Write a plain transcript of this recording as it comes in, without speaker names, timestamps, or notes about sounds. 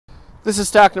This is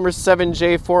stock number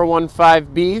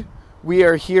 7J415B. We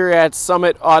are here at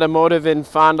Summit Automotive in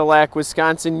Fond du Lac,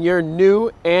 Wisconsin, your new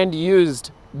and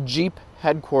used Jeep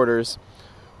headquarters.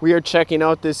 We are checking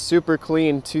out this super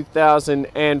clean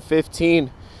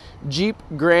 2015 Jeep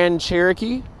Grand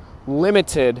Cherokee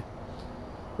Limited.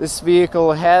 This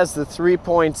vehicle has the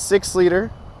 3.6 liter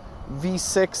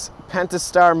V6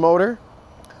 Pentastar motor.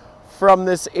 From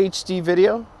this HD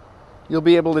video, you'll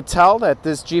be able to tell that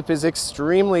this Jeep is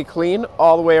extremely clean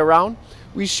all the way around.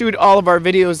 We shoot all of our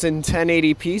videos in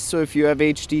 1080p, so if you have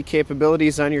HD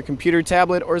capabilities on your computer,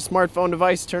 tablet, or smartphone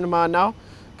device, turn them on now,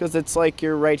 because it's like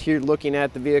you're right here looking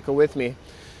at the vehicle with me.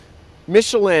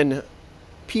 Michelin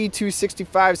P265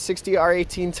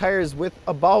 60R18 tires with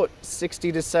about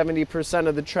 60 to 70%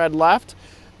 of the tread left.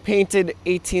 Painted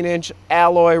 18-inch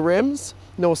alloy rims,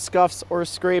 no scuffs or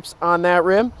scrapes on that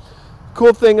rim.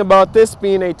 Cool thing about this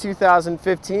being a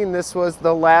 2015, this was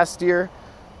the last year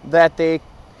that they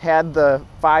had the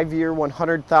 5-year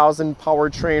 100,000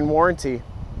 powertrain warranty.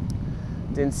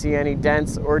 Didn't see any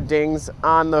dents or dings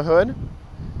on the hood.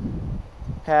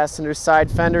 Passenger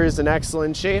side fender is in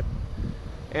excellent shape.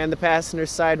 And the passenger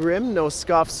side rim, no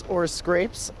scuffs or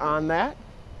scrapes on that.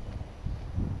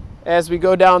 As we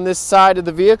go down this side of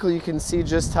the vehicle, you can see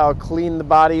just how clean the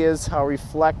body is, how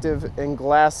reflective and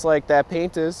glass-like that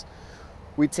paint is.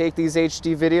 We take these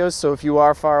HD videos, so if you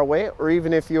are far away, or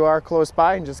even if you are close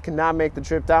by and just cannot make the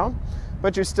trip down,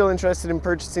 but you're still interested in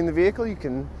purchasing the vehicle, you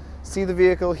can see the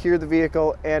vehicle, hear the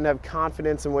vehicle, and have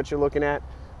confidence in what you're looking at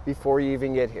before you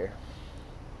even get here.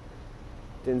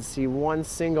 Didn't see one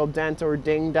single dent or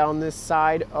ding down this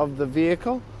side of the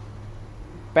vehicle.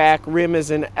 Back rim is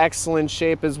in excellent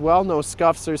shape as well, no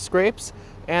scuffs or scrapes,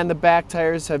 and the back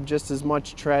tires have just as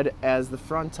much tread as the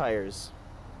front tires.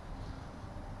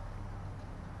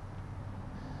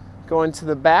 Going to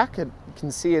the back, you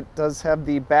can see it does have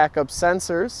the backup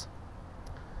sensors.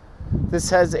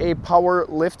 This has a power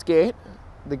lift gate.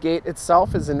 The gate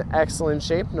itself is in excellent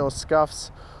shape, no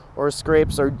scuffs or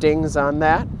scrapes or dings on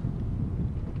that.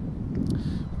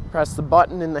 Press the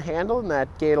button in the handle and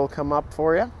that gate will come up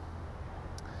for you.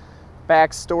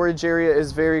 Back storage area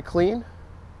is very clean.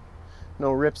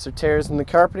 No rips or tears in the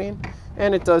carpeting,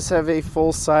 and it does have a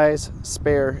full-size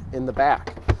spare in the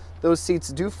back. Those seats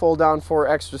do fold down for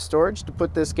extra storage. To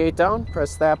put this gate down,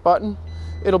 press that button.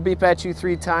 It'll beep at you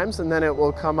 3 times and then it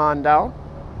will come on down.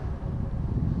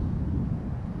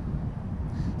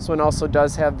 This one also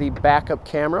does have the backup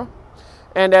camera.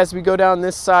 And as we go down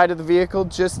this side of the vehicle,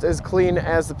 just as clean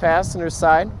as the passenger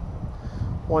side.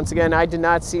 Once again, I did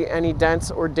not see any dents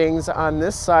or dings on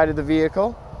this side of the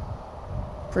vehicle.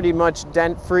 Pretty much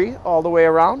dent-free all the way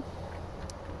around.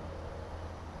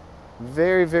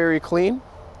 Very, very clean.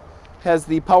 Has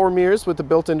the power mirrors with the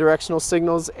built-in directional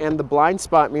signals and the blind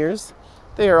spot mirrors.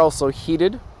 They are also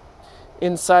heated.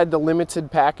 Inside, the limited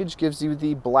package gives you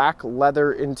the black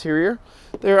leather interior.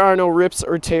 There are no rips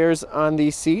or tears on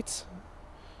these seats.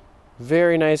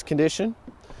 Very nice condition.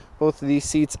 Both of these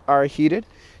seats are heated.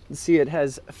 You can see it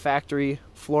has factory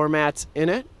floor mats in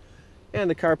it, and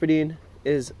the carpeting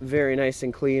is very nice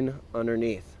and clean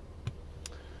underneath.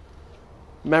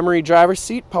 Memory driver's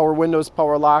seat, power windows,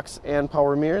 power locks, and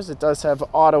power mirrors. It does have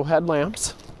auto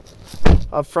headlamps.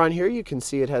 Up front here, you can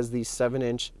see it has the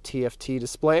 7-inch TFT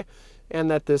display,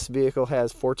 and that this vehicle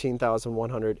has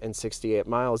 14,168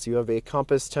 miles. You have a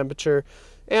compass, temperature,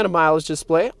 and a mileage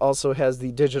display. Also has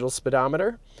the digital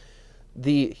speedometer.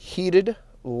 The heated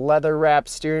leather-wrapped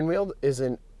steering wheel is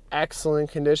in excellent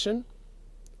condition.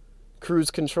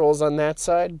 Cruise controls on that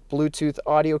side, Bluetooth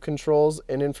audio controls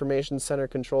and information center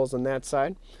controls on that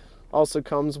side. Also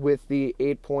comes with the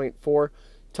 8.4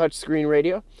 touchscreen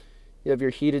radio. You have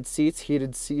your heated seats,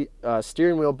 heated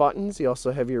steering wheel buttons. You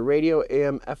also have your radio,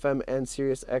 AM, FM, and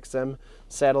Sirius XM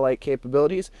satellite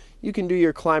capabilities. You can do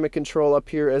your climate control up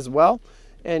here as well,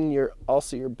 and your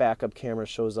backup camera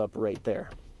shows up right there.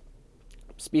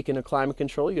 Speaking of climate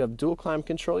control, you have dual climate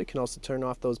control. You can also turn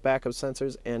off those backup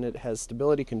sensors, and it has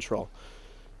stability control.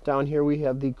 Down here we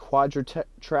have the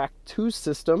Quadra-Trac 2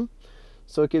 system.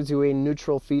 So it gives you a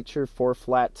neutral feature for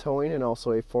flat towing and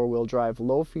also a 4-wheel drive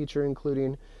low feature,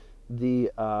 including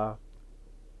the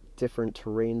different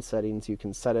terrain settings you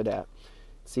can set it at.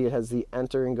 See, it has the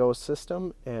enter and go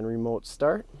system and remote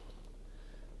start.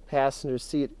 Passenger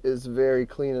seat is very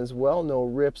clean as well. No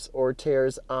rips or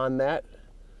tears on that.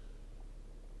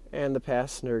 And the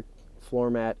passenger floor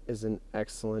mat is in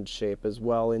excellent shape as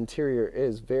well. Interior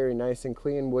is very nice and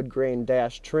clean, wood grain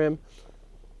dash trim.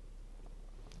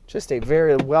 Just a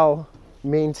very well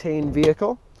maintained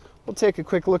vehicle. We'll take a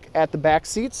quick look at the back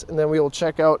seats and then we will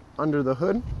check out under the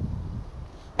hood.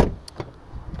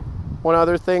 One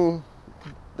other thing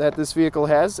that this vehicle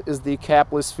has is the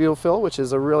capless fuel fill, which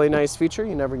is a really nice feature.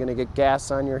 You're never going to get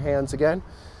gas on your hands again.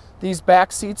 These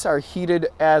back seats are heated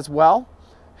as well.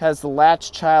 Has the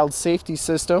latch child safety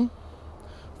system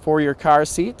for your car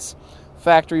seats.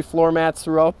 Factory floor mats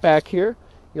throughout back here.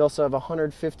 You also have a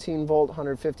 115 volt,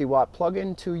 150 watt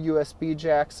plug-in, 2 USB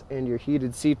jacks, and your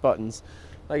heated seat buttons.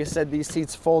 Like I said, these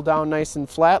seats fold down nice and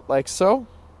flat like so.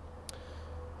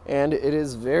 And it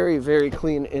is very, very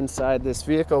clean inside this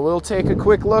vehicle. We'll take a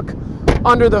quick look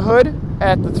under the hood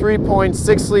at the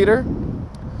 3.6 liter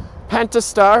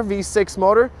Pentastar V6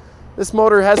 motor. This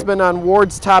motor has been on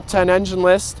Ward's top 10 engine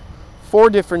list 4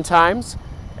 different times.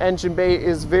 Engine bay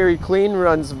is very clean,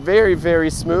 runs very, very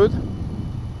smooth.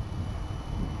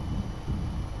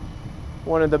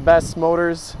 One of the best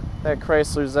motors that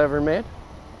Chrysler's ever made.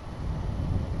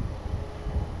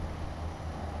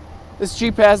 This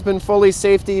Jeep has been fully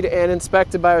safetied and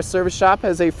inspected by our service shop,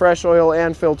 has a fresh oil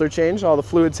and filter change. All the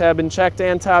fluids have been checked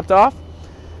and topped off.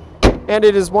 And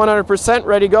it is 100%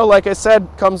 ready to go. Like I said,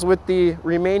 comes with the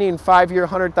remaining 5-year,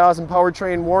 100,000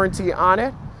 powertrain warranty on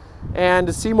it. And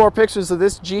to see more pictures of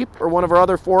this Jeep or one of our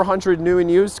other 400 new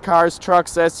and used cars,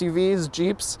 trucks, SUVs,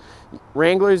 Jeeps,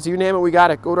 Wranglers, you name it, we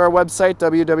got it. Go to our website,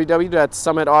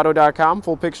 www.summitauto.com.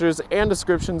 Full pictures and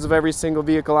descriptions of every single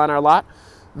vehicle on our lot.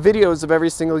 Videos of every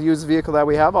single used vehicle that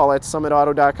we have, all at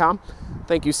summitauto.com.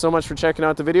 Thank you so much for checking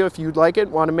out the video. If you'd like it,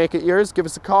 want to make it yours, give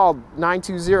us a call,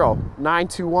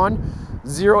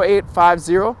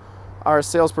 920-921-0850. Our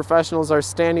sales professionals are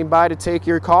standing by to take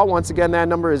your call. Once again, that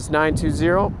number is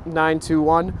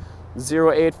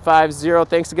 920-921-0850.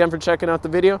 Thanks again for checking out the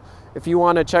video. If you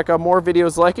want to check out more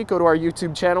videos like it, go to our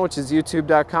YouTube channel, which is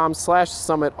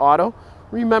youtube.com/summitauto.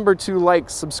 Remember to like,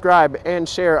 subscribe, and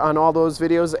share on all those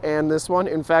videos and this one.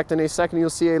 In fact, in a second, you'll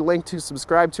see a link to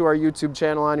subscribe to our YouTube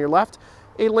channel on your left,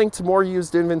 a link to more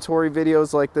used inventory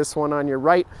videos like this one on your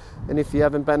right. And if you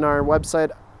haven't been on our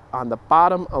website, on the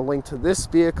bottom, a link to this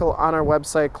vehicle on our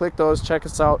website. Click those, check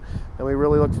us out, and we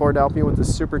really look forward to helping you with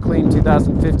this super clean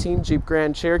 2015 Jeep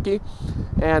Grand Cherokee.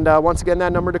 And once again,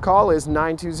 that number to call is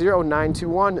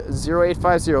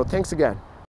 920-921-0850. Thanks again.